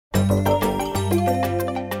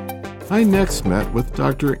I next met with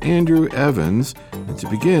Dr. Andrew Evans, and to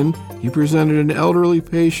begin, he presented an elderly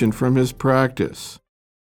patient from his practice.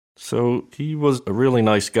 So he was a really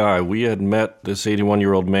nice guy. We had met this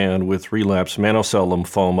 81-year-old man with relapsed mantle cell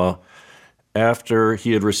lymphoma after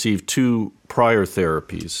he had received 2 prior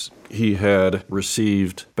therapies. He had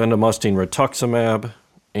received bendamustine rituximab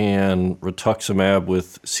and rituximab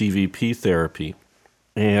with CVP therapy.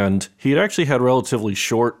 And he had actually had relatively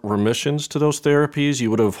short remissions to those therapies. You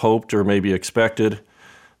would have hoped or maybe expected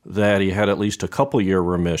that he had at least a couple-year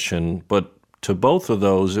remission, but to both of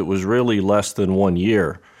those, it was really less than 1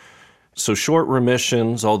 year. So short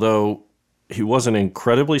remissions, although he wasn't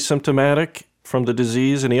incredibly symptomatic from the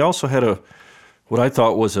disease, and he also had what I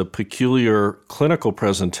thought was a peculiar clinical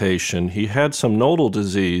presentation. He had some nodal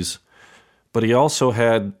disease, but he also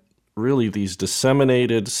had really these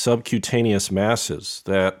disseminated subcutaneous masses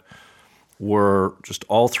that were just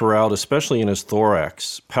all throughout, especially in his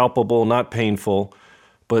thorax, palpable, not painful,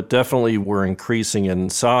 but definitely were increasing in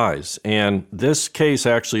size. And this case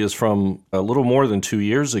actually is from a little more than 2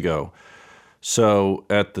 years ago. So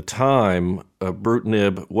at the time,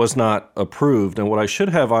 ibrutinib was not approved. And what I should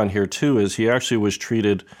have on here too is he actually was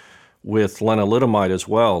treated with lenalidomide as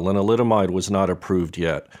well. Lenalidomide was not approved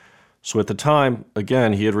yet. So at the time,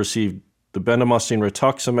 again, he had received the bendamustine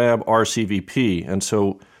rituximab RCVP. And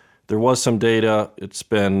so there was some data. It's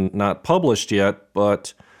been not published yet,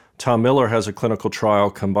 but Tom Miller has a clinical trial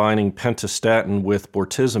combining pentostatin with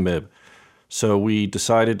bortezomib. So we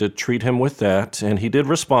decided to treat him with that, and he did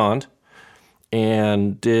respond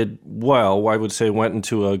and did well. I would say went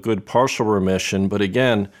into a good partial remission, but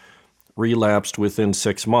again, relapsed within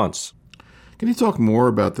 6 months. Can you talk more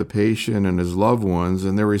about the patient and his loved ones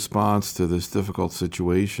and their response to this difficult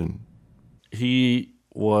situation? He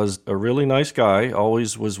was a really nice guy,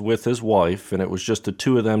 always was with his wife, and it was just the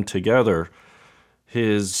 2 of them together.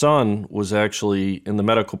 His son was actually in the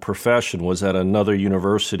medical profession, was at another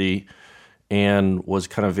university, and was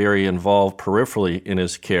kind of very involved peripherally in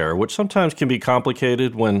his care, which sometimes can be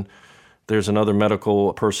complicated when there's another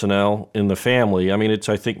medical personnel in the family. I mean, it's,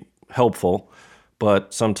 I think, helpful,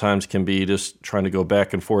 but sometimes can be just trying to go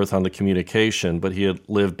back and forth on the communication, but he had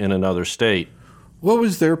lived in another state. What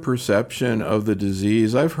was their perception of the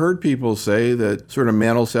disease? I've heard people say that sort of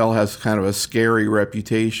mantle cell has kind of a scary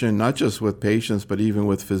reputation, not just with patients, but even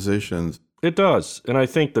with physicians. It does. And I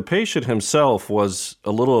think the patient himself was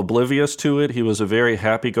a little oblivious to it. He was a very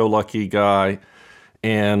happy-go-lucky guy.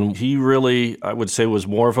 And he really, I would say, was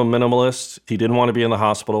more of a minimalist. He didn't want to be in the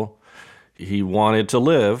hospital. He wanted to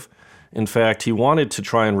live. In fact, he wanted to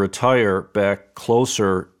try and retire back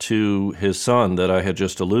closer to his son that I had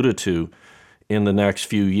just alluded to in the next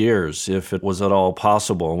few years, if it was at all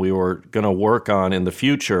possible. And we were going to work on in the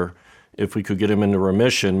future, if we could get him into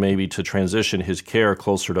remission, maybe to transition his care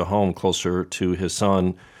closer to home, closer to his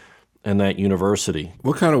son and that university.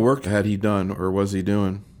 What kind of work had he done or was he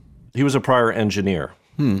doing? He was a prior engineer,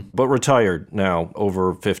 but retired now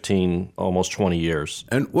over 15, almost 20 years.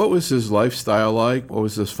 And what was his lifestyle like? What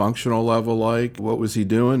was his functional level like? What was he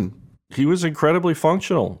doing? He was incredibly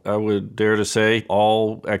functional. I would dare to say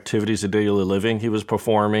all activities of daily living he was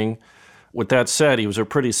performing. With that said, he was a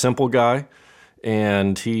pretty simple guy,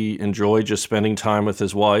 and he enjoyed just spending time with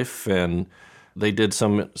his wife, and they did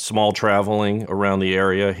some small traveling around the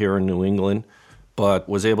area here in New England, but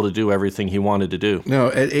was able to do everything he wanted to do. Now,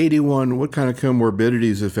 at 81, what kind of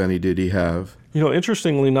comorbidities, if any, did he have? You know,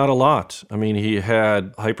 interestingly, not a lot. I mean, he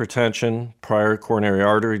had hypertension, prior coronary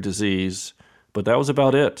artery disease, but that was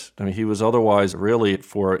about it. I mean, he was otherwise really,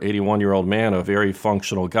 for an 81-year-old man, a very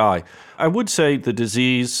functional guy. I would say the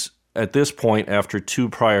disease at this point, after 2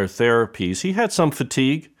 prior therapies, he had some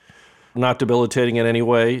fatigue, not debilitating in any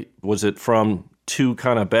way. Was it from 2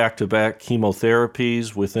 kind of back-to-back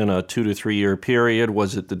chemotherapies within a 2 to 3 year period?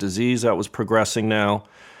 Was it the disease that was progressing now?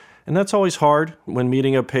 And that's always hard when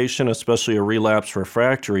meeting a patient, especially a relapse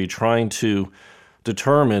refractory, trying to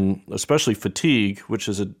determine, especially fatigue, which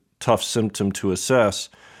is a tough symptom to assess.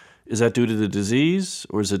 Is that due to the disease,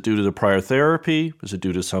 or is it due to the prior therapy? Is it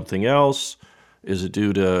due to something else? Is it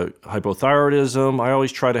due to hypothyroidism? I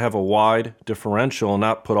always try to have a wide differential and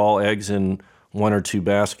not put all eggs in 1 or 2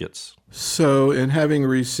 baskets. So in having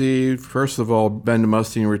received, first of all,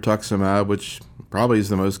 bendamustine rituximab, which probably is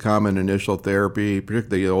the most common initial therapy,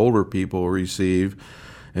 particularly older people receive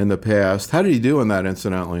in the past, how did he do in that,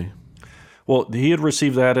 incidentally? Well, he had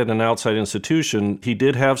received that at an outside institution. He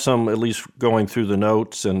did have some, at least going through the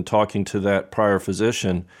notes and talking to that prior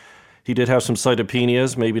physician, he did have some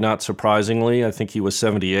cytopenias, maybe not surprisingly. I think he was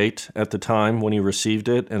 78 at the time when he received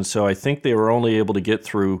it. And so I think they were only able to get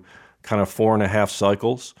through kind of 4.5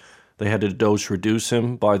 cycles. They had to dose reduce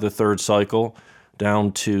him by the third cycle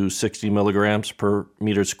down to 60 milligrams per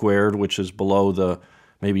meter squared, which is below the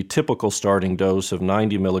maybe typical starting dose of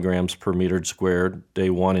 90 milligrams per meter squared, day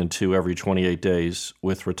 1 and 2 every 28 days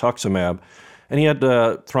with rituximab. And he had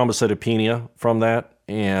thrombocytopenia from that,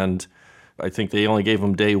 and I think they only gave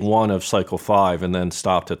him day 1 of cycle 5 and then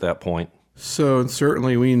stopped at that point. So, and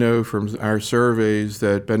certainly we know from our surveys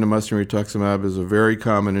that bendamustine rituximab is a very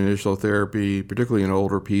common initial therapy, particularly in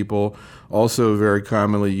older people, also very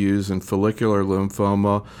commonly used in follicular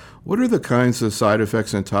lymphoma. What are the kinds of side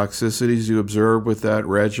effects and toxicities you observe with that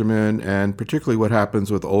regimen, and particularly what happens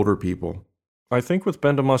with older people? I think with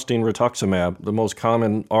bendamustine rituximab, the most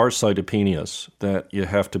common are cytopenias that you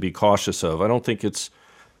have to be cautious of. I don't think it's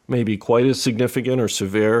maybe quite as significant or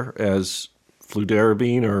severe as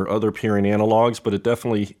fludarabine or other purine analogs, but it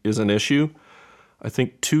definitely is an issue. I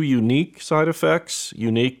think 2 unique side effects,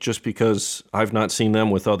 unique just because I've not seen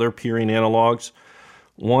them with other purine analogs.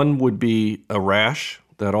 One would be a rash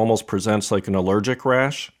that almost presents like an allergic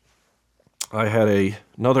rash. I had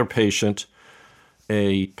another patient,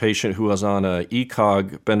 a patient who was on a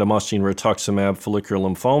ECOG bendamustine rituximab follicular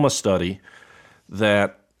lymphoma study,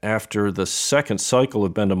 that after the second cycle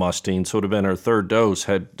of bendamustine, so it would have been her third dose,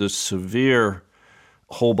 had this severe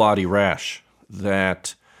whole body rash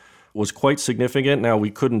that was quite significant. Now, we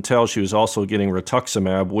couldn't tell she was also getting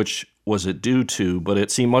rituximab, which was it due to, but it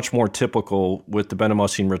seemed much more typical with the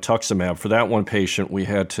bendamustine rituximab. For that one patient, we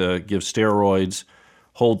had to give steroids,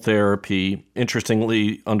 hold therapy.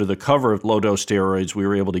 Interestingly, under the cover of low-dose steroids, we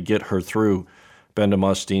were able to get her through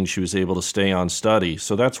bendamustine. She was able to stay on study.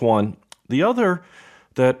 So that's one. The other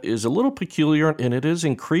that is a little peculiar, and it is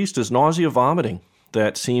increased, is nausea vomiting.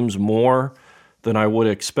 That seems more than I would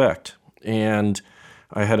expect. And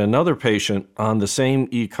I had another patient on the same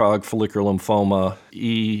ECOG follicular lymphoma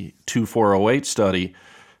E2408 study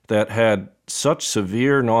that had such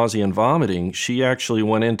severe nausea and vomiting, she actually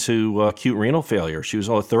went into acute renal failure. She was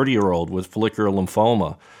a 30-year-old with follicular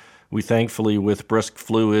lymphoma. We thankfully, with brisk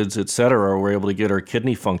fluids, et cetera, were able to get her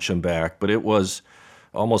kidney function back, but it was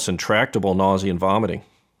almost intractable nausea and vomiting.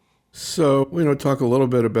 So, talk a little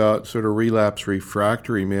bit about sort of relapse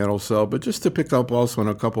refractory mantle cell, but just to pick up also on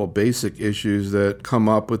a couple of basic issues that come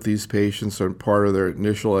up with these patients and part of their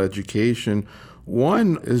initial education.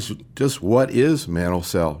 One is just, what is mantle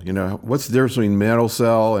cell? What's the difference between mantle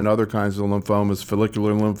cell and other kinds of lymphomas,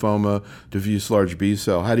 follicular lymphoma, diffuse large B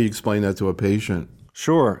cell? How do you explain that to a patient?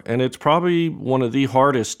 Sure, and it's probably one of the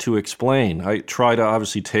hardest to explain. I try to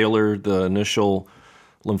obviously tailor the initial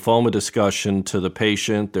lymphoma discussion to the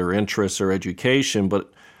patient, their interests or education,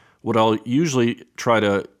 but what I'll usually try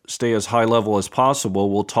to stay as high level as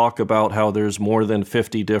possible. We'll talk about how there's more than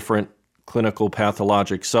 50 different clinical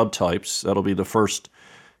pathologic subtypes. That'll be the first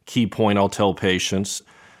key point I'll tell patients.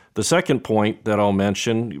 The second point that I'll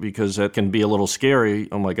mention, because that can be a little scary,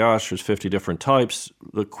 oh my gosh, there's 50 different types.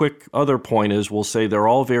 The quick other point is we'll say they're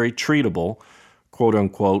all very treatable, quote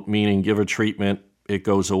unquote, meaning give a treatment, it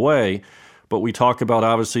goes away. But we talk about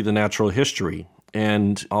obviously the natural history,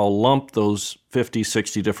 and I'll lump those 50,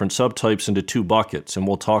 60 different subtypes into 2 buckets, and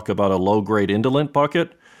we'll talk about a low-grade indolent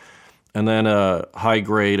bucket and then a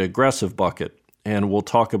high-grade aggressive bucket. And we'll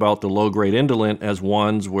talk about the low-grade indolent as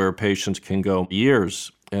ones where patients can go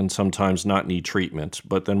years and sometimes not need treatment.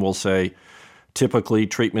 But then we'll say typically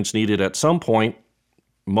treatment's needed at some point,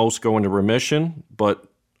 most go into remission, but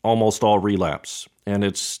almost all relapse. And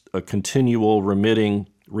it's a continual remitting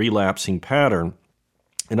relapsing pattern.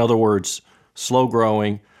 In other words, slow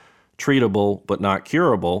growing, treatable, but not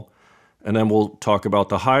curable. And then we'll talk about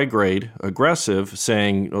the high grade aggressive,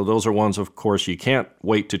 saying those are ones, of course, you can't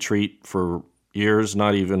wait to treat for years,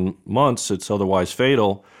 not even months. It's otherwise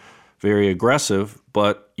fatal, very aggressive,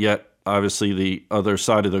 but yet obviously the other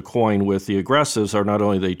side of the coin with the aggressives are not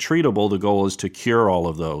only they treatable, the goal is to cure all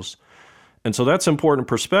of those. And so that's important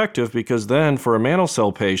perspective, because then for a mantle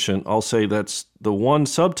cell patient, I'll say that's the one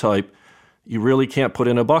subtype you really can't put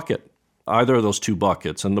in a bucket, either of those 2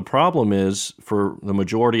 buckets. And the problem is, for the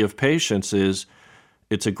majority of patients, is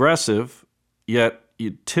it's aggressive, yet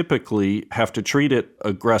you typically have to treat it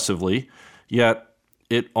aggressively, yet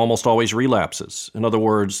it almost always relapses. In other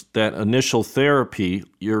words, that initial therapy,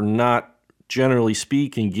 you're not, generally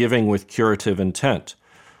speaking, giving with curative intent,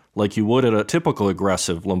 like you would at a typical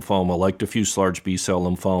aggressive lymphoma, like diffuse large B-cell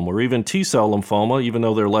lymphoma, or even T-cell lymphoma. Even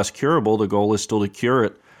though they're less curable, the goal is still to cure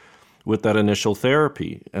it with that initial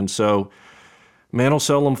therapy. And so mantle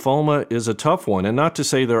cell lymphoma is a tough one. And not to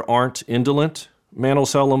say there aren't indolent mantle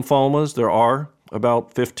cell lymphomas. There are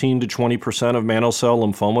about 15 to 20% of mantle cell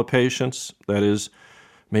lymphoma patients, that is,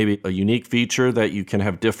 maybe a unique feature that you can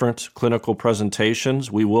have different clinical presentations.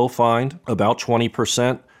 We will find about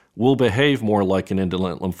 20% will behave more like an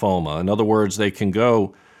indolent lymphoma. In other words, they can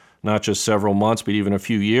go not just several months, but even a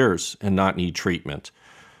few years and not need treatment.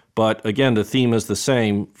 But again, the theme is the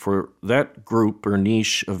same for that group or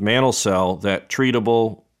niche of mantle cell, that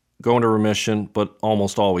treatable, go into remission, but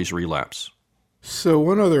almost always relapse. So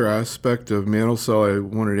one other aspect of mantle cell I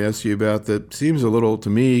wanted to ask you about that seems a little, to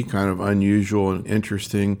me, kind of unusual and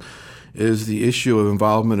interesting is the issue of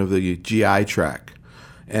involvement of the GI tract.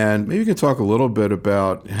 And maybe you can talk a little bit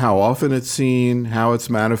about how often it's seen, how it's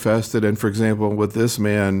manifested, and for example, with this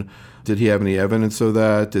man, did he have any evidence of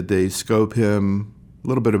that? Did they scope him? A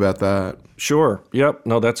little bit about that. Sure. Yep.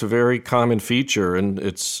 No, that's a very common feature, and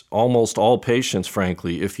it's almost all patients,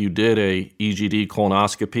 frankly. If you did a EGD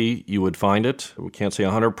colonoscopy, you would find it. We can't say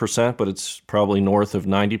 100%, but it's probably north of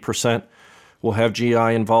 90% will have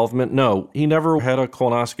GI involvement. No, he never had a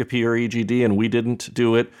colonoscopy or EGD, and we didn't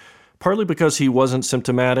do it, partly because he wasn't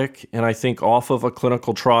symptomatic, and I think off of a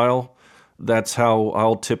clinical trial, that's how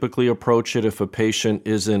I'll typically approach it. If a patient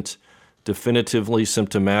isn't definitively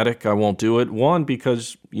symptomatic, I won't do it. One,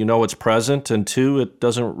 because you know it's present, and two, it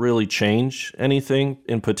doesn't really change anything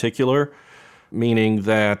in particular, meaning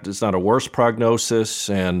that it's not a worse prognosis,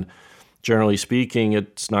 and generally speaking,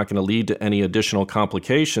 it's not going to lead to any additional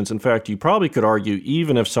complications. In fact, you probably could argue,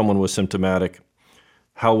 even if someone was symptomatic,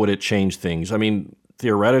 how would it change things? I mean,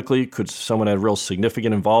 theoretically, could someone have real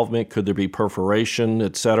significant involvement? Could there be perforation,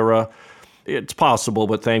 et cetera? It's possible,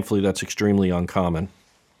 but thankfully that's extremely uncommon.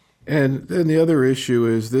 And then the other issue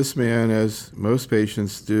is this man, as most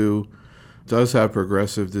patients do, does have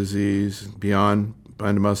progressive disease beyond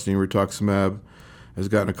bendamustine rituximab, has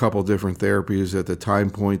gotten a couple different therapies at the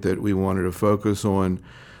time point that we wanted to focus on.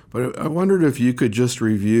 But I wondered if you could just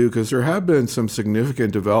review, because there have been some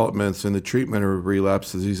significant developments in the treatment of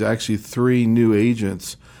relapse disease, actually 3 new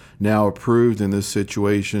agents now approved in this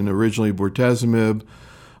situation. Originally bortezomib,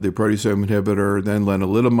 the proteasome inhibitor, then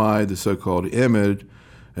lenalidomide, the so-called IMiD,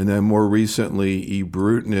 and then more recently,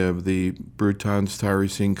 ibrutinib, the Bruton's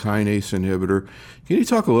tyrosine kinase inhibitor. Can you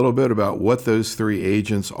talk a little bit about what those 3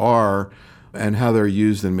 agents are and how they're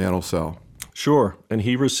used in mantle cell? Sure, and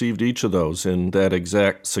he received each of those in that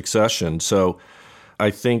exact succession. So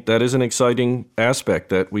I think that is an exciting aspect,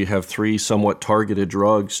 that we have 3 somewhat targeted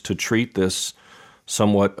drugs to treat this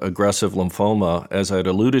somewhat aggressive lymphoma, as I'd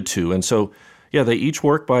alluded to. And so, yeah, they each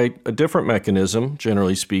work by a different mechanism,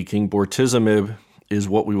 generally speaking. Bortezomib is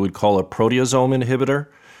what we would call a proteasome inhibitor.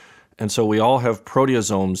 And so we all have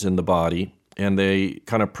proteasomes in the body, and they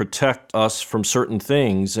kind of protect us from certain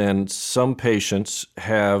things. And some patients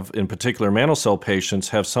have, in particular mantle cell patients,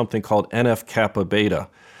 have something called NF-kappa beta.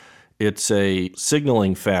 It's a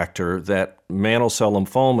signaling factor that mantle cell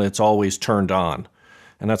lymphoma, it's always turned on.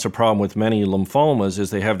 And that's a problem with many lymphomas,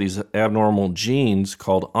 is they have these abnormal genes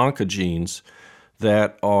called oncogenes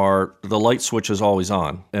that are, the light switch is always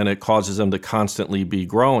on, and it causes them to constantly be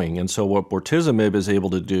growing. And so what bortezomib is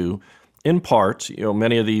able to do, in part,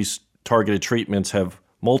 many of these targeted treatments have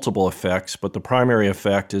multiple effects, but the primary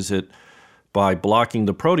effect is that by blocking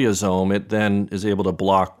the proteasome, it then is able to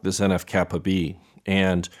block this NF-kappa B.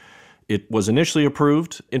 And it was initially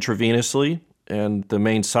approved intravenously, and the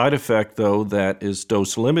main side effect, though, that is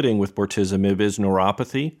dose limiting with bortezomib is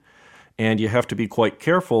neuropathy. And you have to be quite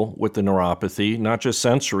careful with the neuropathy, not just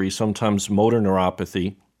sensory, sometimes motor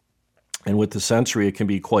neuropathy. And with the sensory, it can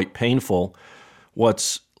be quite painful.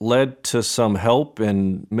 What's led to some help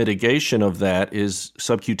and mitigation of that is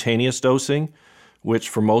subcutaneous dosing, which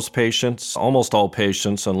for most patients, almost all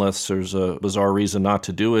patients, unless there's a bizarre reason not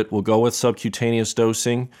to do it, will go with subcutaneous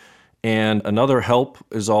dosing. And another help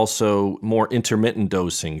is also more intermittent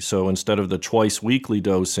dosing. So instead of the twice weekly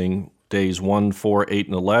dosing, days 1, 4, 8,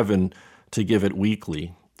 and 11, to give it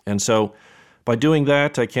weekly. And so by doing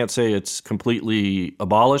that, I can't say it's completely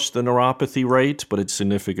abolished the neuropathy rate, but it's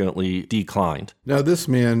significantly declined. Now, this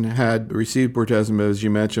man had received bortezomib, as you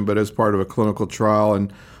mentioned, but as part of a clinical trial,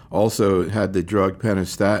 and also had the drug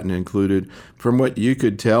pennistatin included. From what you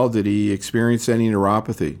could tell, did he experience any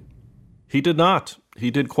neuropathy? He did not. He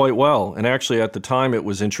did quite well. And actually, at the time, it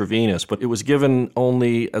was intravenous, but it was given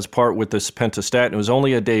only as part with this pentostatin. It was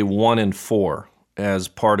only a day 1 and 4 as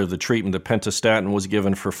part of the treatment. The pentostatin was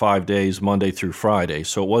given for 5 days, Monday through Friday.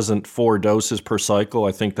 So it wasn't 4 doses per cycle.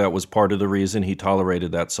 I think that was part of the reason he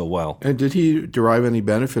tolerated that so well. And did he derive any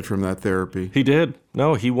benefit from that therapy? He did.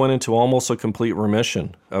 No, he went into almost a complete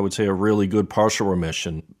remission. I would say a really good partial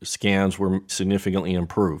remission. Scans were significantly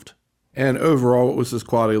improved. And overall, what was his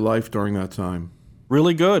quality of life during that time?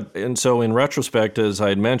 Really good. And so in retrospect, as I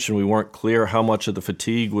had mentioned, we weren't clear how much of the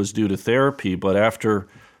fatigue was due to therapy, but after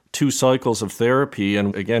 2 cycles of therapy.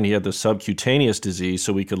 And again, he had the subcutaneous disease,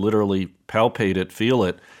 so we could literally palpate it, feel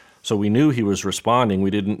it. So we knew he was responding.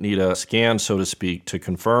 We didn't need a scan, so to speak, to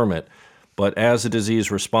confirm it. But as the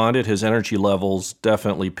disease responded, his energy levels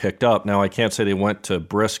definitely picked up. Now, I can't say they went to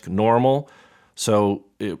brisk normal, so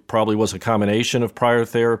it probably was a combination of prior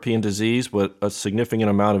therapy and disease, but a significant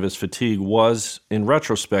amount of his fatigue was, in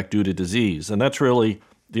retrospect, due to disease. And that's really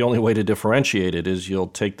the only way to differentiate it, is you'll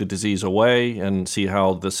take the disease away and see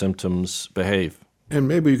how the symptoms behave. And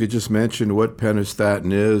maybe you could just mention what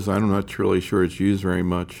pennistatin is. I'm not really sure it's used very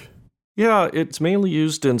much. Yeah, it's mainly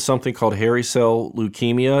used in something called hairy cell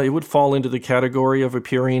leukemia. It would fall into the category of a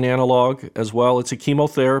purine analog as well. It's a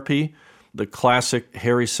chemotherapy. The classic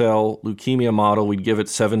hairy cell leukemia model, we'd give it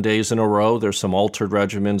 7 days in a row. There's some altered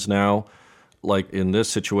regimens now, like in this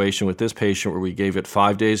situation with this patient where we gave it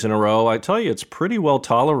 5 days in a row. I tell you, it's pretty well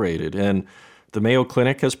tolerated. And the Mayo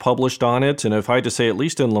Clinic has published on it. And if I had to say, at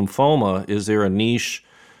least in lymphoma, is there a niche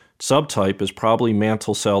subtype, is probably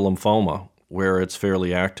mantle cell lymphoma, where it's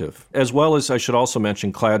fairly active. As well as, I should also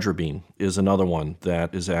mention, cladribine is another one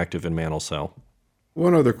that is active in mantle cell.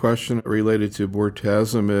 One other question related to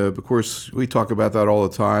bortezomib. Of course, we talk about that all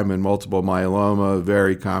the time in multiple myeloma,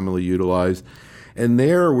 very commonly utilized. And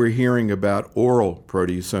there we're hearing about oral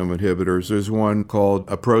proteasome inhibitors. There's one called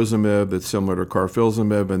aprozomib that's similar to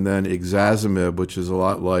carfilzomib, and then ixazomib, which is a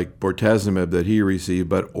lot like bortezomib that he received,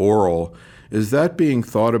 but oral. Is that being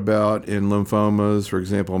thought about in lymphomas, for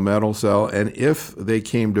example, mantle cell? And if they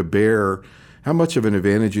came to bear, how much of an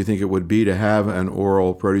advantage do you think it would be to have an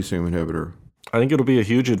oral proteasome inhibitor? I think it'll be a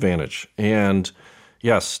huge advantage. And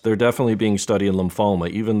yes, they're definitely being studied in lymphoma,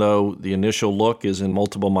 even though the initial look is in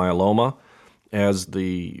multiple myeloma, as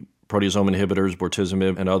the proteasome inhibitors,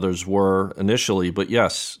 bortezomib and others were initially. But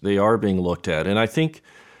yes, they are being looked at. And I think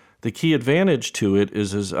the key advantage to it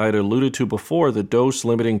is, as I had alluded to before, the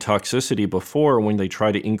dose-limiting toxicity before, when they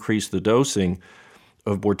try to increase the dosing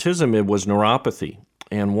of bortezomib, was neuropathy.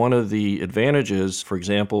 And one of the advantages, for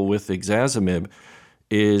example, with ixazomib,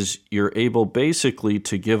 is you're able basically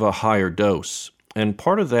to give a higher dose. And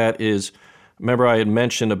part of that is, remember I had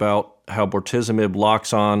mentioned about how bortezomib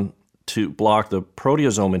locks on to block the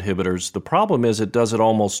proteasome inhibitors. The problem is it does it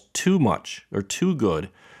almost too much or too good,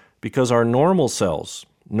 because our normal cells,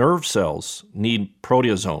 nerve cells, need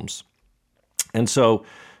proteasomes. And so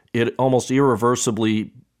it almost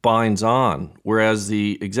irreversibly binds on, whereas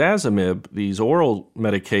the ixazomib, these oral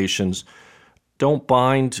medications, don't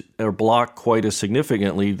bind or block quite as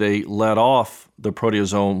significantly. They let off the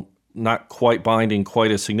proteasome, not quite binding quite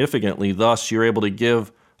as significantly. Thus, you're able to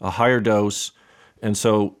give a higher dose, and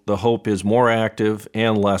so the hope is more active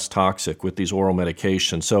and less toxic with these oral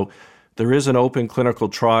medications. So there is an open clinical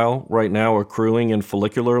trial right now accruing in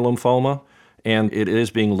follicular lymphoma, and it is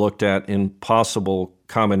being looked at in possible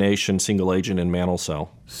combination single agent in mantle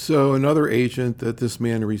cell. So another agent that this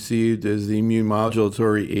man received is the immune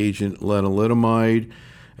modulatory agent lenalidomide.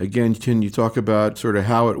 Again, can you talk about sort of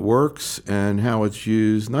how it works and how it's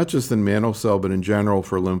used, not just in mantle cell, but in general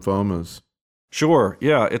for lymphomas? Sure.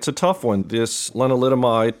 Yeah, it's a tough one. This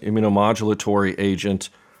lenalidomide immunomodulatory agent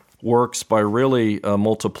works by really a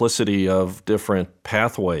multiplicity of different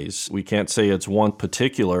pathways. We can't say it's one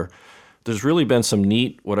particular. There's really been some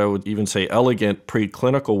neat, what I would even say elegant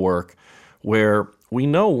preclinical work, where we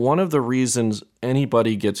know one of the reasons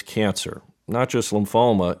anybody gets cancer, not just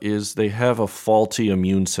lymphoma, is they have a faulty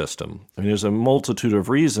immune system. I mean, there's a multitude of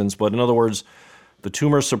reasons, but in other words, the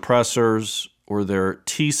tumor suppressors or their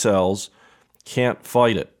T cells can't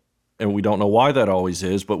fight it. And we don't know why that always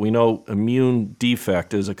is, but we know immune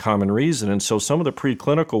defect is a common reason. And so some of the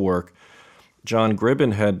preclinical work John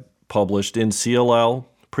Gribben had published in CLL,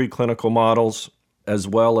 preclinical models, as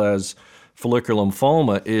well as follicular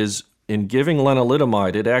lymphoma, is in giving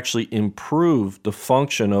lenalidomide, it actually improved the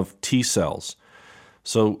function of T cells.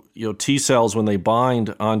 So, T cells, when they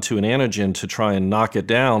bind onto an antigen to try and knock it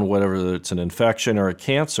down, whether it's an infection or a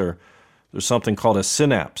cancer, there's something called a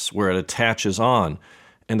synapse where it attaches on.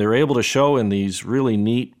 And they're able to show in these really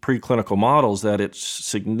neat preclinical models that it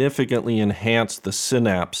significantly enhanced the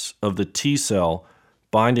synapse of the T cell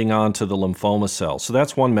binding onto the lymphoma cell. So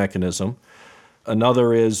that's one mechanism.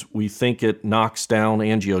 Another is we think it knocks down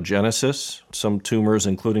angiogenesis. Some tumors,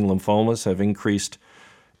 including lymphomas, have increased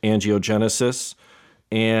angiogenesis.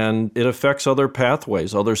 And it affects other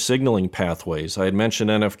pathways, other signaling pathways. I had mentioned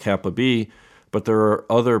NF-kappa B, but there are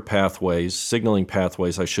other pathways, signaling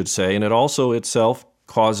pathways, I should say, and it also itself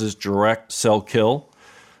causes direct cell kill.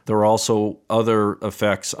 There are also other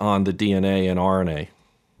effects on the DNA and RNA.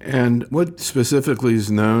 And what specifically is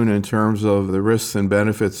known in terms of the risks and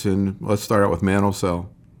benefits in, let's start out with mantle cell?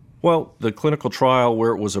 Well, the clinical trial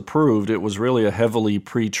where it was approved, it was really a heavily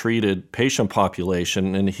pretreated patient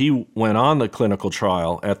population, and he went on the clinical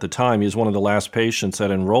trial at the time. He was one of the last patients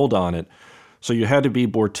that enrolled on it. So you had to be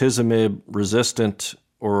bortezomib resistant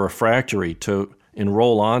or refractory to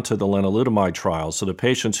enroll onto the lenalidomide trial. So the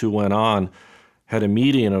patients who went on had a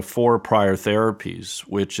median of 4 prior therapies,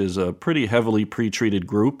 which is a pretty heavily pretreated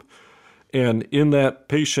group. And in that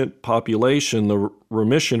patient population, the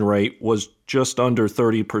remission rate was just under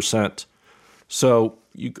 30%. So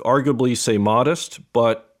you arguably say modest,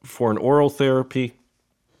 but for an oral therapy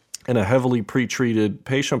in a heavily pretreated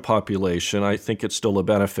patient population, I think it's still a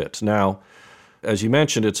benefit. Now, as you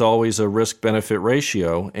mentioned, it's always a risk-benefit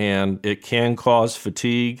ratio, and it can cause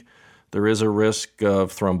fatigue. There is a risk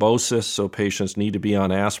of thrombosis, so patients need to be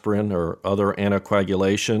on aspirin or other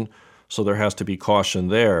anticoagulation. So there has to be caution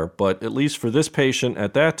there. But at least for this patient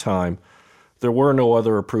at that time, there were no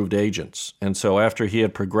other approved agents. And so after he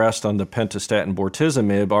had progressed on the pentostatin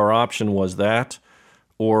bortezomib, our option was that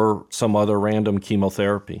or some other random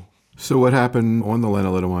chemotherapy. So what happened on the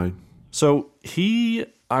lenalidomide? So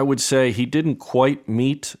I would say he didn't quite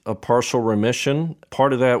meet a partial remission.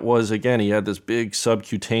 Part of that was, again, he had this big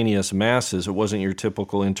subcutaneous masses. It wasn't your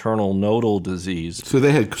typical internal nodal disease. So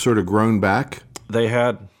they had sort of grown back?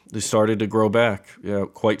 They started to grow back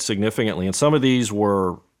quite significantly. And some of these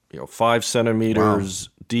were 5 centimeters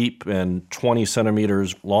deep and 20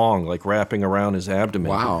 centimeters long, like wrapping around his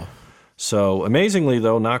abdomen. Wow. So amazingly,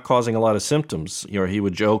 though, not causing a lot of symptoms. He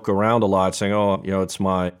would joke around a lot saying, it's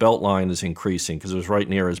my belt line is increasing because it was right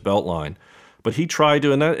near his belt line. But he tried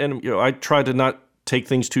to, and I tried to not take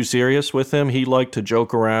things too serious with him. He liked to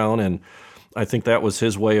joke around, and I think that was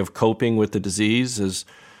his way of coping with the disease, is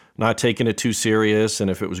not taking it too serious,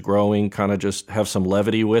 and if it was growing, kind of just have some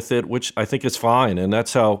levity with it, which I think is fine. And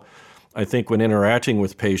that's how I think when interacting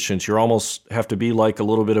with patients, you almost have to be like a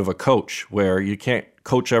little bit of a coach, where you can't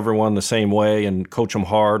coach everyone the same way and coach them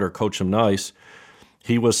hard or coach them nice.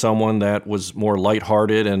 He was someone that was more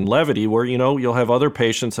lighthearted and levity, where, you'll have other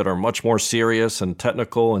patients that are much more serious and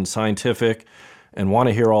technical and scientific and want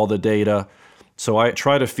to hear all the data. So I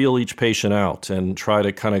try to feel each patient out and try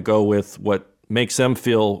to kind of go with what makes them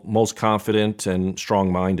feel most confident and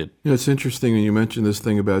strong-minded. It's interesting when you mentioned this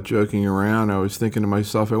thing about joking around. I was thinking to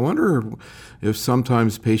myself, I wonder if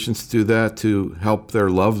sometimes patients do that to help their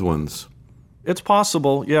loved ones. It's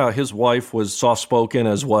possible. Yeah, his wife was soft-spoken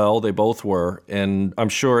as well. They both were. And I'm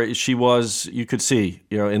sure she was, you could see,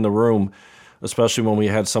 in the room, especially when we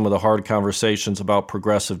had some of the hard conversations about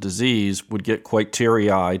progressive disease, would get quite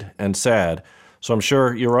teary-eyed and sad. So I'm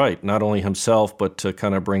sure you're right, not only himself, but to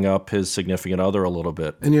kind of bring up his significant other a little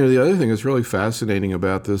bit. And the other thing that's really fascinating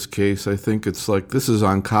about this case, I think it's like this is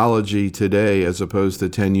oncology today as opposed to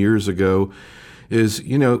 10 years ago, is,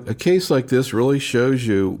 a case like this really shows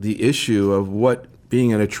you the issue of what being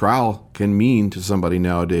in a trial can mean to somebody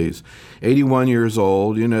nowadays. 81 years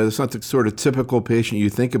old, it's not the sort of typical patient you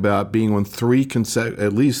think about being on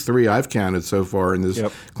at least 3 I've counted so far in this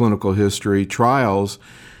clinical history trials,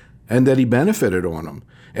 and that he benefited on them.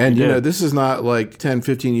 And, this is not like 10,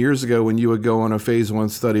 15 years ago when you would go on a phase 1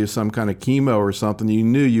 study of some kind of chemo or something. You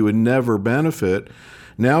knew you would never benefit.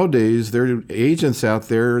 Nowadays, there are agents out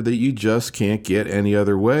there that you just can't get any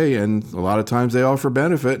other way, and a lot of times they offer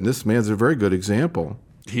benefit, and this man's a very good example.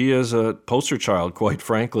 He is a poster child, quite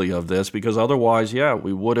frankly, of this, because otherwise,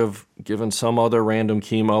 we would have given some other random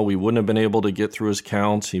chemo. We wouldn't have been able to get through his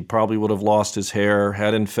counts. He probably would have lost his hair,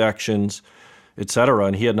 had infections, etc.,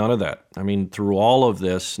 and he had none of that. I mean, through all of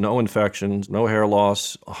this, no infections, no hair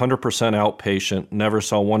loss, 100% outpatient, never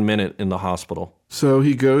saw 1 minute in the hospital. So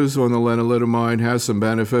he goes on the lenalidomide, has some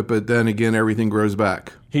benefit, but then again, everything grows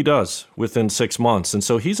back. He does, within 6 months. And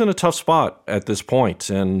so he's in a tough spot at this point.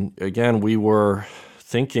 And again, we were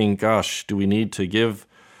thinking, gosh, do we need to give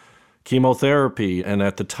chemotherapy? And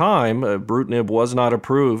at the time, ibrutinib was not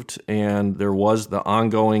approved, and there was the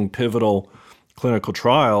ongoing pivotal clinical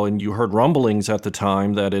trial, and you heard rumblings at the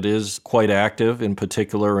time that it is quite active, in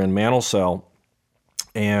particular in mantle cell.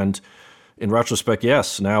 And in retrospect,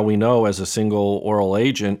 yes, now we know as a single oral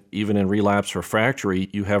agent, even in relapse refractory,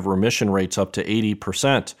 you have remission rates up to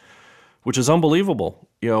 80%, which is unbelievable.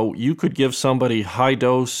 You could give somebody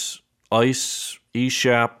high-dose ICE,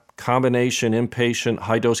 ESHAP, combination inpatient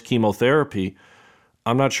high-dose chemotherapy.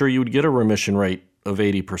 I'm not sure you would get a remission rate of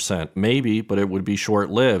 80%, maybe, but it would be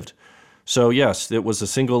short-lived. So yes, it was a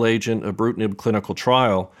single-agent ibrutinib clinical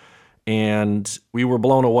trial, and we were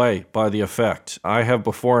blown away by the effect. I have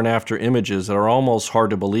before and after images that are almost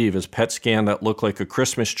hard to believe, as PET scan that looked like a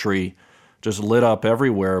Christmas tree, just lit up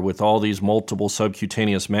everywhere with all these multiple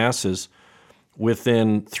subcutaneous masses.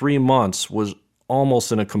 Within 3 months was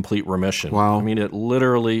almost in a complete remission. Wow. I mean, it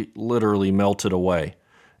literally melted away.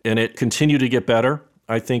 And it continued to get better,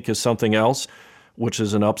 I think, is something else, which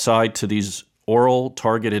is an upside to these oral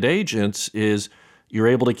targeted agents, is you're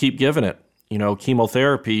able to keep giving it. You know,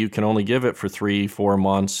 chemotherapy, you can only give it for 3-4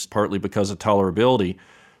 months, partly because of tolerability.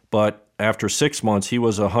 But after 6 months, he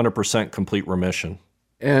was 100% complete remission.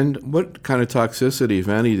 And what kind of toxicity, if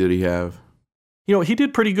any, did he have? You know, he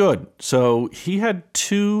did pretty good. So he had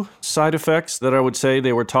 2 side effects that I would say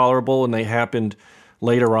they were tolerable, and they happened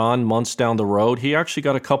later on, months down the road. He actually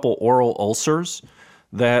got a couple oral ulcers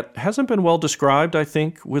that hasn't been well described, I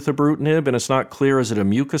think, with ibrutinib, and it's not clear, is it a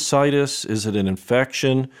mucositis, is it an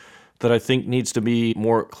infection, that I think needs to be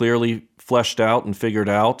more clearly fleshed out and figured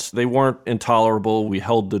out. They weren't intolerable. We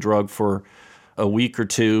held the drug for a week or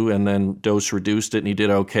 2 and then dose reduced it, and he did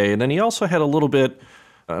okay. And then he also had a little bit,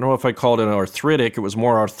 I don't know if I called it an arthritic, it was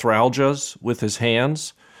more arthralgias with his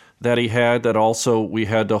hands that he had, that also we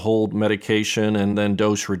had to hold medication and then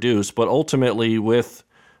dose reduce. But ultimately, with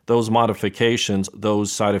those modifications,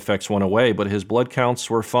 those side effects went away, but his blood counts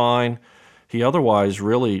were fine. He otherwise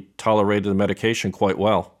really tolerated the medication quite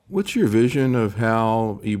well. What's your vision of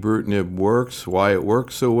how ibrutinib works, why it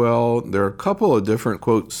works so well? There are a couple of different,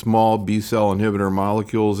 quote, small B-cell inhibitor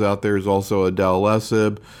molecules out there. There's also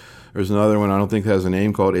adalasib. There's another one I don't think has a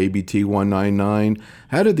name called ABT-199.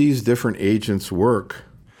 How do these different agents work?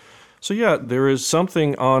 So yeah, there is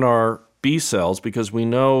something on our B cells, because we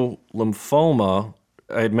know lymphoma,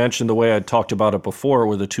 I had mentioned the way I talked about it before,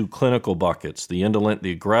 were the 2 clinical buckets, the indolent,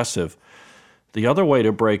 the aggressive. The other way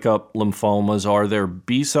to break up lymphomas are there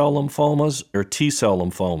B-cell lymphomas or T-cell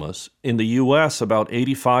lymphomas. In the U.S., about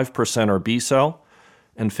 85% are B-cell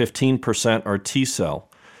and 15% are T-cell.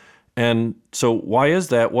 And so why is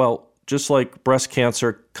that? Well, just like breast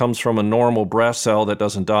cancer comes from a normal breast cell that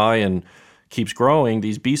doesn't die and keeps growing,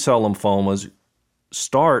 these B-cell lymphomas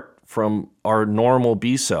start from our normal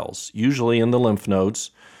B cells, usually in the lymph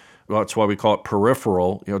nodes. That's why we call it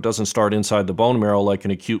peripheral. You know, it doesn't start inside the bone marrow like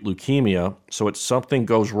an acute leukemia. So it's something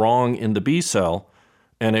goes wrong in the B cell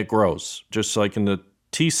and it grows. Just like in the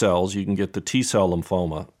T cells, you can get the T cell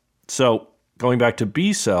lymphoma. So going back to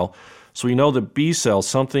B cell, so we know the B cell,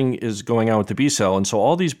 something is going on with the B cell. And so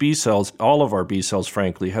all these B cells, all of our B cells,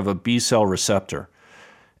 frankly, have a B cell receptor.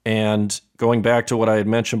 And going back to what I had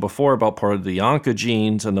mentioned before about part of the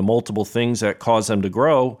oncogenes and the multiple things that cause them to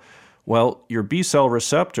grow, well, your B-cell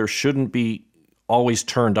receptor shouldn't be always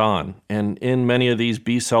turned on. And in many of these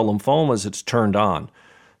B-cell lymphomas, it's turned on.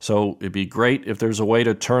 So it'd be great if there's a way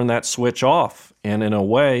to turn that switch off. And in a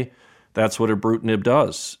way, that's what ibrutinib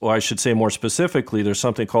does. Well, I should say more specifically, there's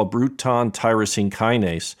something called Bruton tyrosine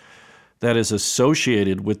kinase that is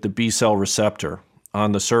associated with the B-cell receptor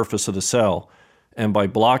on the surface of the cell. And by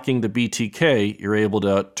blocking the BTK, you're able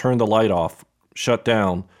to turn the light off, shut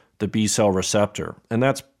down the B-cell receptor. And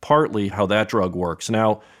that's partly how that drug works.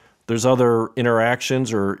 Now, there's other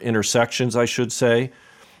interactions or intersections, I should say.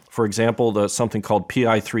 For example, something called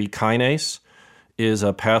PI3 kinase is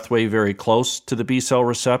a pathway very close to the B-cell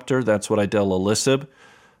receptor. That's what idelalisib,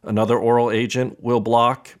 another oral agent, will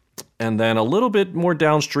block. And then a little bit more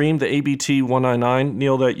downstream, the ABT-199,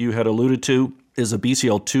 Neil, that you had alluded to, is a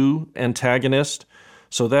BCL2 antagonist.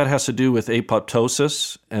 So that has to do with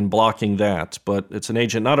apoptosis and blocking that. But it's an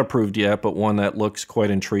agent not approved yet, but one that looks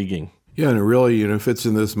quite intriguing. Yeah, and it really, fits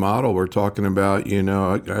in this model we're talking about.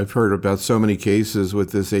 I've heard about so many cases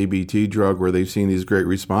with this ABT drug where they've seen these great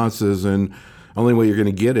responses, and only way you're going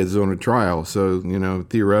to get it is on a trial. So,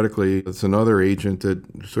 theoretically, it's another agent that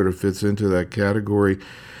sort of fits into that category.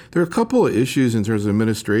 There are a couple of issues in terms of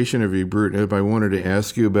administration of ibrutinib I wanted to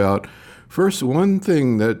ask you about. First, one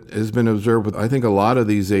thing that has been observed with, I think, a lot of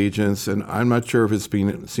these agents, and I'm not sure if it's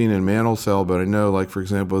been seen in mantle cell, but I know, like, for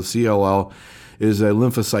example, CLL is a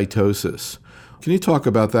lymphocytosis. Can you talk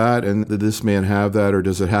about that, and did this man have that, or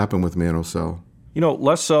does it happen with mantle cell?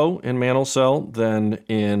 Less so in mantle cell than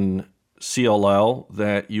in CLL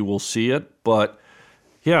that you will see it, but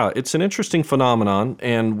yeah, it's an interesting phenomenon,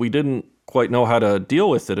 and we didn't quite know how to deal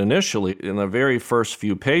with it initially. In the very first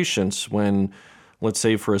few patients, when, let's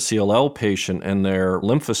say for a CLL patient and their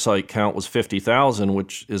lymphocyte count was 50,000,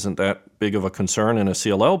 which isn't that big of a concern in a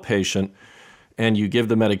CLL patient, and you give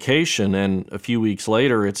the medication and a few weeks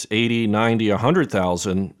later it's 80, 90,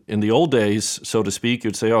 100,000. In the old days, so to speak,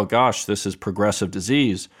 you'd say, oh gosh, this is progressive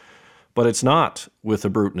disease. But it's not with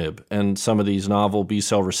ibrutinib and some of these novel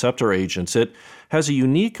B-cell receptor agents. It has a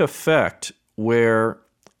unique effect where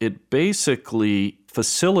it basically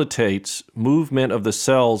facilitates movement of the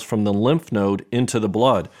cells from the lymph node into the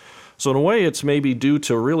blood. So in a way, it's maybe due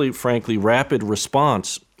to really, frankly, rapid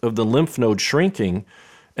response of the lymph node shrinking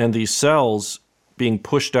and these cells being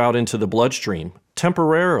pushed out into the bloodstream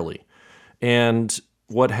temporarily. And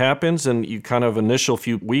what happens, and you kind of initial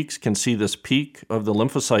few weeks can see this peak of the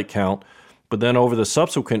lymphocyte count, but then over the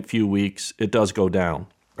subsequent few weeks, it does go down.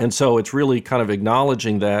 And so it's really kind of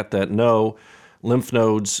acknowledging that no, lymph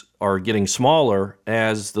nodes are getting smaller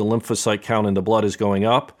as the lymphocyte count in the blood is going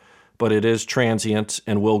up, but it is transient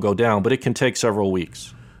and will go down, but it can take several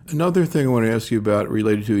weeks. Another thing I want to ask you about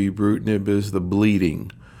related to ibrutinib is the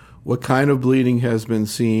bleeding. What kind of bleeding has been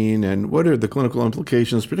seen, and what are the clinical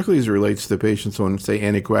implications, particularly as it relates to patients on, say,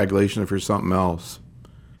 anticoagulation for something else?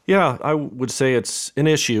 Yeah, I would say it's an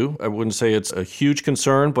issue. I wouldn't say it's a huge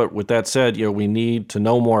concern, but with that said, we need to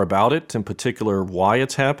know more about it, in particular why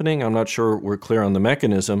it's happening. I'm not sure we're clear on the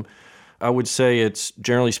mechanism. I would say it's,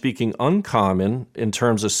 generally speaking, uncommon in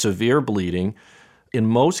terms of severe bleeding. In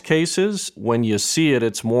most cases, when you see it,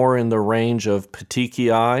 it's more in the range of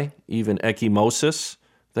petechiae, even ecchymosis,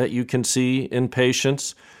 that you can see in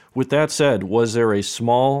patients. With that said, was there a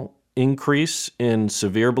small increase in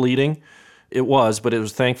severe bleeding? It was, but it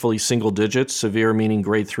was thankfully single digits, severe meaning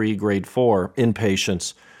grade 3, grade 4 in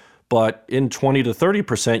patients. But in 20 to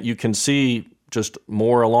 30%, you can see just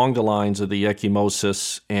more along the lines of the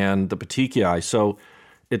ecchymosis and the petechiae. So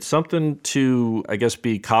it's something to, I guess,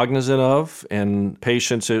 be cognizant of, and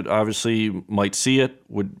patients that obviously might see it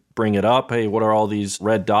would bring it up. Hey, what are all these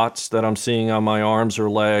red dots that I'm seeing on my arms or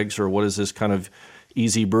legs, or what is this kind of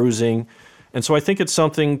easy bruising? And so I think it's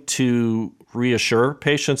something to reassure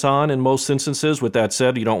patients on in most instances. With that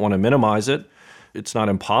said, you don't want to minimize it. It's not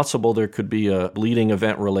impossible. There could be a bleeding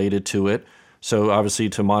event related to it. So obviously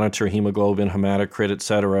to monitor hemoglobin, hematocrit, et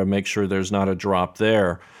cetera, make sure there's not a drop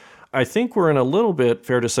there. I think we're in a little bit,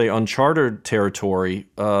 fair to say, uncharted territory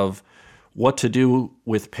of what to do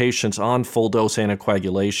with patients on full-dose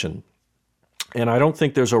anticoagulation. And I don't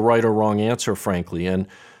think there's a right or wrong answer, frankly. And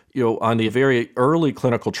on the very early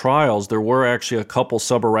clinical trials, there were actually a couple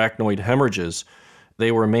subarachnoid hemorrhages.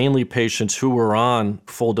 They were mainly patients who were on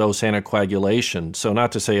full-dose anticoagulation. So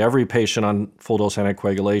not to say every patient on full-dose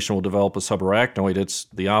anticoagulation will develop a subarachnoid. It's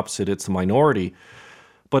the opposite. It's the minority.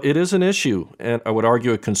 But it is an issue, and I would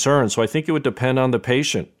argue a concern. So I think it would depend on the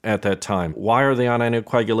patient at that time. Why are they on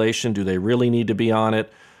anticoagulation? Do they really need to be on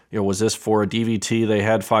it? Was this for a DVT they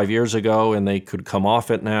had 5 years ago and they could come off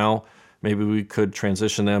it now? Maybe we could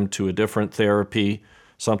transition them to a different therapy,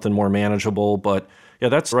 something more manageable. But yeah,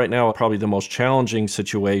 that's right now probably the most challenging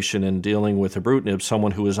situation in dealing with ibrutinib,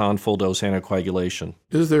 someone who is on full-dose anticoagulation.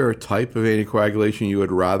 Is there a type of anticoagulation you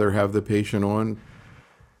would rather have the patient on?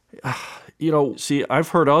 See, I've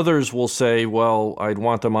heard others will say, well, I'd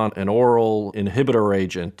want them on an oral inhibitor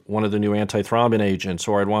agent, one of the new antithrombin agents,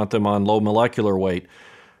 or I'd want them on low molecular weight.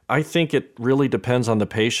 I think it really depends on the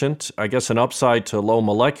patient. I guess an upside to low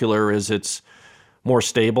molecular is it's more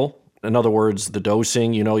stable. In other words, the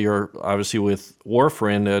dosing, you're obviously with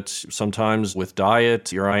warfarin, it's sometimes with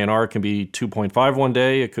diet, your INR can be 2.5 one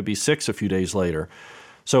day, it could be 6 a few days later.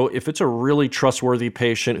 So if it's a really trustworthy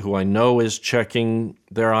patient who I know is checking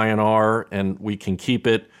their INR and we can keep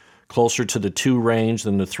it closer to the 2 range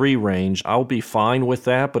than the 3 range, I'll be fine with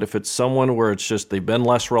that. But if it's someone where it's just they've been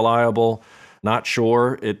less reliable, not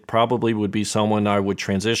sure, it probably would be someone I would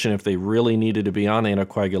transition if they really needed to be on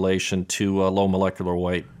anticoagulation to low molecular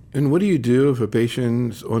weight. And what do you do if a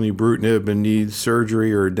patient's on ibrutinib and needs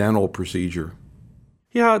surgery or a dental procedure?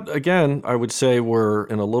 Yeah, again, I would say we're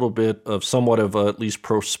in a little bit of somewhat of a at least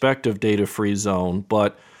prospective data-free zone,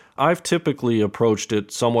 but I've typically approached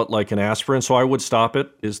it somewhat like an aspirin, so I would stop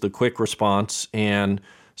it, is the quick response. And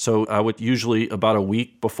so I would usually about a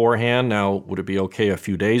week beforehand. Now, would it be okay a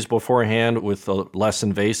few days beforehand with a less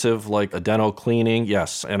invasive like a dental cleaning?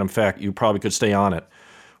 Yes, and in fact, you probably could stay on it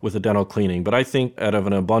with a dental cleaning. But I think out of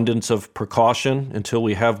an abundance of precaution until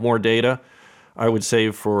we have more data, I would say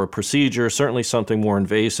for a procedure, certainly something more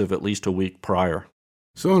invasive at least a week prior.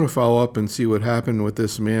 So I want to follow up and see what happened with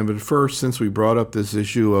this man. But first, since we brought up this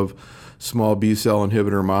issue of small B-cell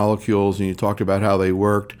inhibitor molecules and you talked about how they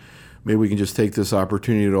worked, maybe we can just take this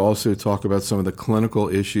opportunity to also talk about some of the clinical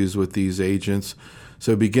issues with these agents.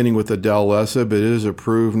 So beginning with idelalisib, it is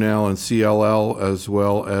approved now in CLL as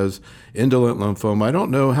well as indolent lymphoma. I don't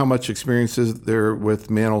know how much experience is there with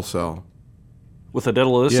mantle cell. With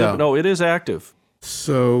idelalisib? Yeah. No, it is active.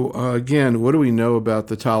 So again, what do we know about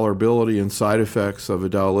the tolerability and side effects of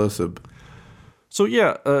idelalisib? So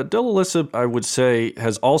yeah, idelalisib, I would say,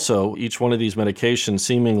 has also, each one of these medications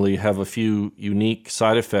seemingly have a few unique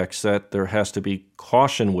side effects that there has to be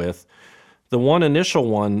caution with. The one initial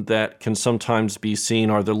one that can sometimes be seen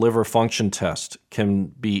are the liver function test can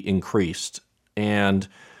be increased. And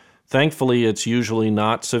Thankfully, it's usually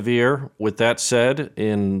not severe. With that said,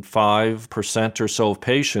 in 5% or so of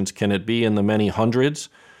patients, can it be in the many hundreds?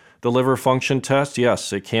 The liver function test,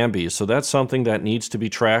 yes, it can be. So that's something that needs to be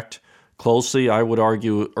tracked closely. I would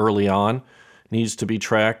argue early on, needs to be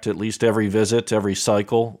tracked at least every visit, every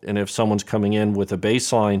cycle. And if someone's coming in with a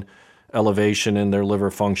baseline elevation in their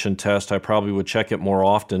liver function test, I probably would check it more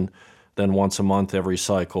often than once a month every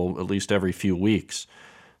cycle, at least every few weeks.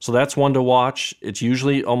 So that's one to watch. It's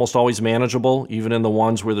usually almost always manageable, even in the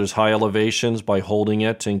ones where there's high elevations, by holding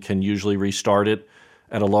it, and can usually restart it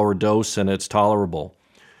at a lower dose and it's tolerable.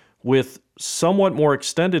 With somewhat more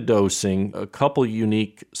extended dosing, a couple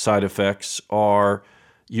unique side effects are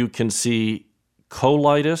you can see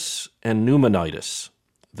colitis and pneumonitis.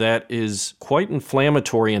 That is quite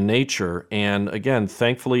inflammatory in nature and, again,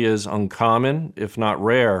 thankfully is uncommon, if not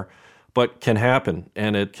rare, but can happen.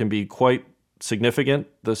 And it can be quite significant,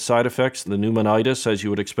 the side effects. The pneumonitis, as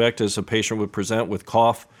you would expect, as a patient would present with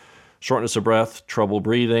cough, shortness of breath, trouble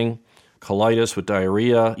breathing, colitis with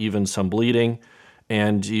diarrhea, even some bleeding.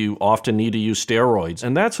 And you often need to use steroids.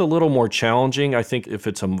 And that's a little more challenging. I think if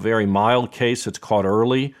it's a very mild case, it's caught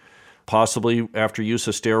early, possibly after use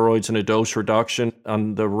of steroids and a dose reduction.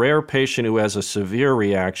 On the rare patient who has a severe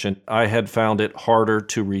reaction, I had found it harder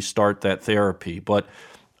to restart that therapy. But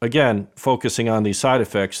again, focusing on these side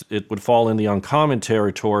effects, it would fall in the uncommon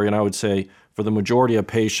territory. And I would say for the majority of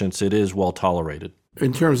patients, it is well tolerated.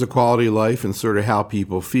 In terms of quality of life and sort of how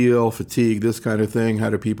people feel, fatigue, this kind of thing, how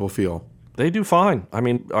do people feel? They do fine. I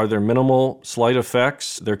mean, are there minimal slight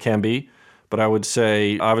effects? There can be. But I would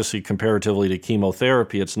say, obviously, comparatively to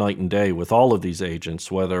chemotherapy, it's night and day with all of these agents,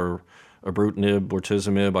 whether ibrutinib,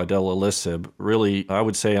 bortezomib, idelalisib. Really, I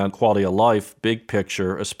would say on quality of life, big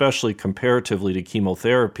picture, especially comparatively to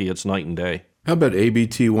chemotherapy, it's night and day. How about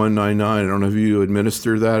ABT-199? I don't know if you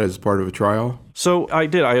administered that as part of a trial? So I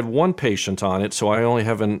did. I had one patient on it, so I only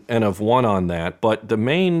have an N of 1 on that. But the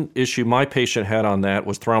main issue my patient had on that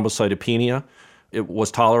was thrombocytopenia. It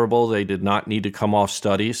was tolerable. They did not need to come off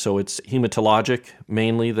study. So it's hematologic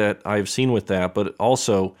mainly that I've seen with that. But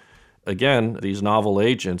also, again, these novel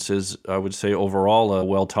agents is, I would say, overall a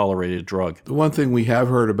well-tolerated drug. The one thing we have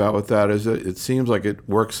heard about with that is that it seems like it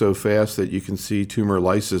works so fast that you can see tumor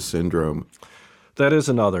lysis syndrome. That is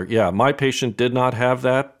another. Yeah, my patient did not have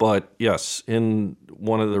that, but yes, in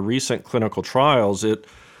one of the recent clinical trials, it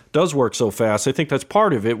does work so fast. I think that's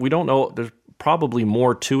part of it. We don't know. There's probably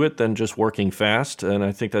more to it than just working fast, and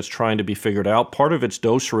I think that's trying to be figured out. Part of it's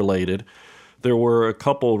dose-related. There were a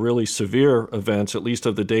couple really severe events, at least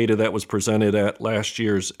of the data that was presented at last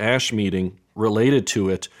year's ASH meeting, related to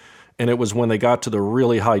it, and it was when they got to the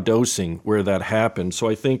really high dosing where that happened. So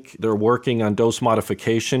I think they're working on dose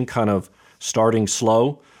modification, kind of starting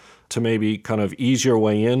slow to maybe kind of ease your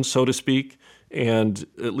way in, so to speak. And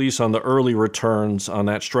at least on the early returns on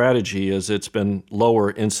that strategy is it's been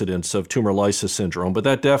lower incidence of tumor lysis syndrome. But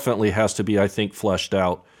that definitely has to be, I think, fleshed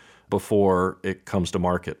out before it comes to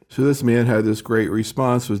market. So this man had this great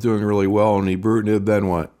response, was doing really well on ibrutinib, then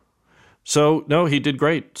what? So, no, he did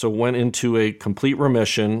great. So went into a complete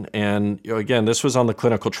remission. And again, this was on the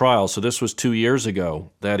clinical trial. So this was 2 years ago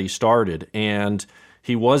that he started. And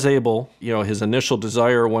he was able, his initial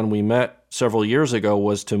desire when we met several years ago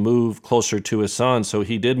was to move closer to his son. So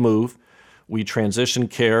he did move. We transitioned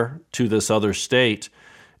care to this other state,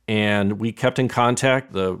 and we kept in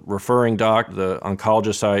contact. The referring doc, the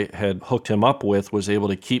oncologist I had hooked him up with, was able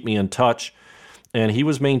to keep me in touch, and he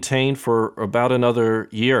was maintained for about another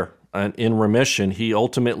year in remission. He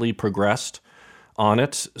ultimately progressed on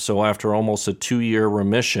it, so after almost a 2-year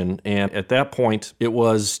remission, and at that point, it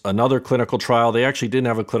was another clinical trial. They actually didn't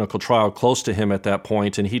have a clinical trial close to him at that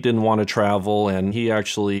point, and he didn't want to travel, and he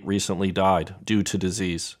actually recently died due to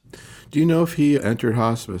disease. Do you know if he entered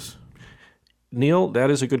hospice? Neil,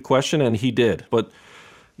 that is a good question, and he did. But,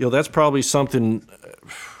 that's probably something,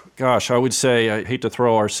 I would say, I hate to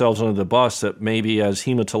throw ourselves under the bus, that maybe as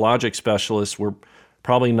hematologic specialists, we're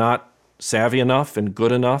probably not savvy enough and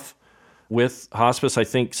good enough with hospice. I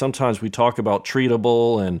think sometimes we talk about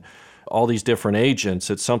treatable and all these different agents.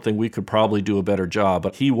 It's something we could probably do a better job.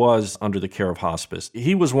 But he was under the care of hospice.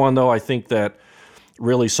 He was one, though, I think that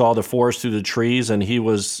really saw the forest through the trees. And he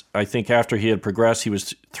was, I think after he had progressed, he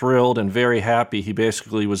was thrilled and very happy. He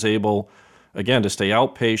basically was able, again, to stay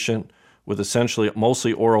outpatient with essentially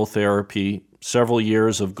mostly oral therapy, several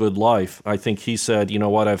years of good life. I think he said, you know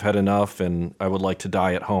what, I've had enough and I would like to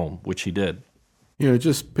die at home, which he did.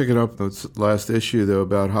 Just picking up this last issue, though,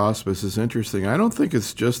 about hospice is interesting. I don't think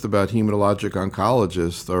it's just about hematologic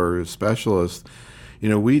oncologists or specialists.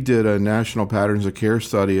 We did a national patterns of care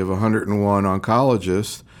study of 101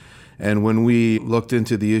 oncologists, And when we looked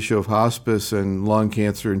into the issue of hospice and lung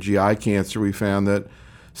cancer and GI cancer, we found that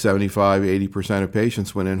 75, 80% of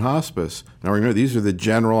patients went in hospice. Now remember, these are the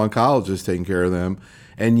general oncologists taking care of them,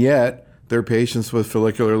 and yet they're patients with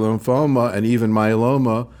follicular lymphoma and even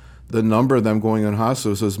myeloma. The number of them going in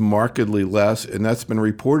hospice is markedly less, and that's been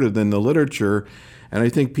reported in the literature. And I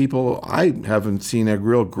think I haven't seen a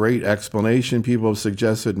real great explanation. People have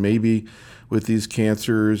suggested maybe with these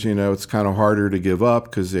cancers, it's kind of harder to give up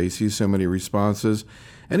because they see so many responses.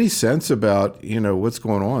 Any sense about, what's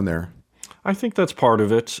going on there? I think that's part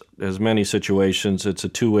of it. As many situations, it's a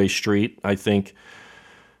two-way street. I think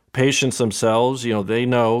patients themselves, they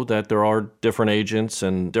know that there are different agents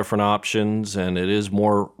and different options, and it is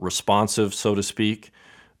more responsive, so to speak.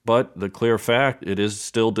 But the clear fact, it is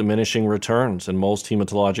still diminishing returns in most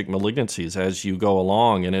hematologic malignancies as you go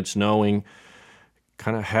along, and it's knowing,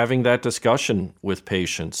 kind of having that discussion with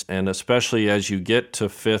patients, and especially as you get to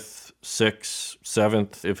 5th, 6th,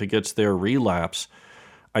 7th, if it gets their relapse,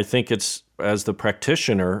 I think it's, as the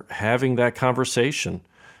practitioner, having that conversation.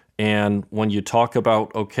 And when you talk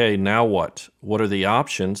about, okay, now what? What are the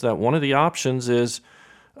options? That one of the options is,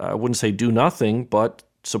 I wouldn't say do nothing, but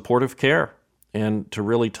supportive care. And to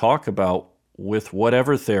really talk about with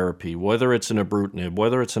whatever therapy, whether it's an ibrutinib,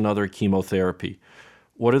 whether it's another chemotherapy,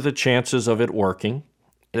 what are the chances of it working?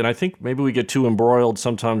 And I think maybe we get too embroiled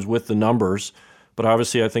sometimes with the numbers, but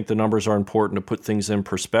obviously I think the numbers are important to put things in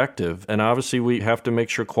perspective. And obviously we have to make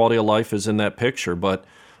sure quality of life is in that picture. But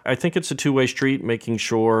I think it's a two-way street, making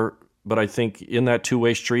sure, but I think in that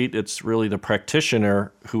two-way street, it's really the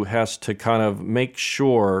practitioner who has to kind of make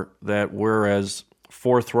sure that we're as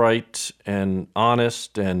forthright and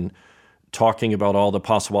honest and talking about all the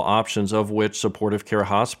possible options, of which supportive care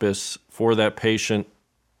hospice for that patient,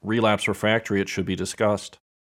 relapse refractory, it should be discussed.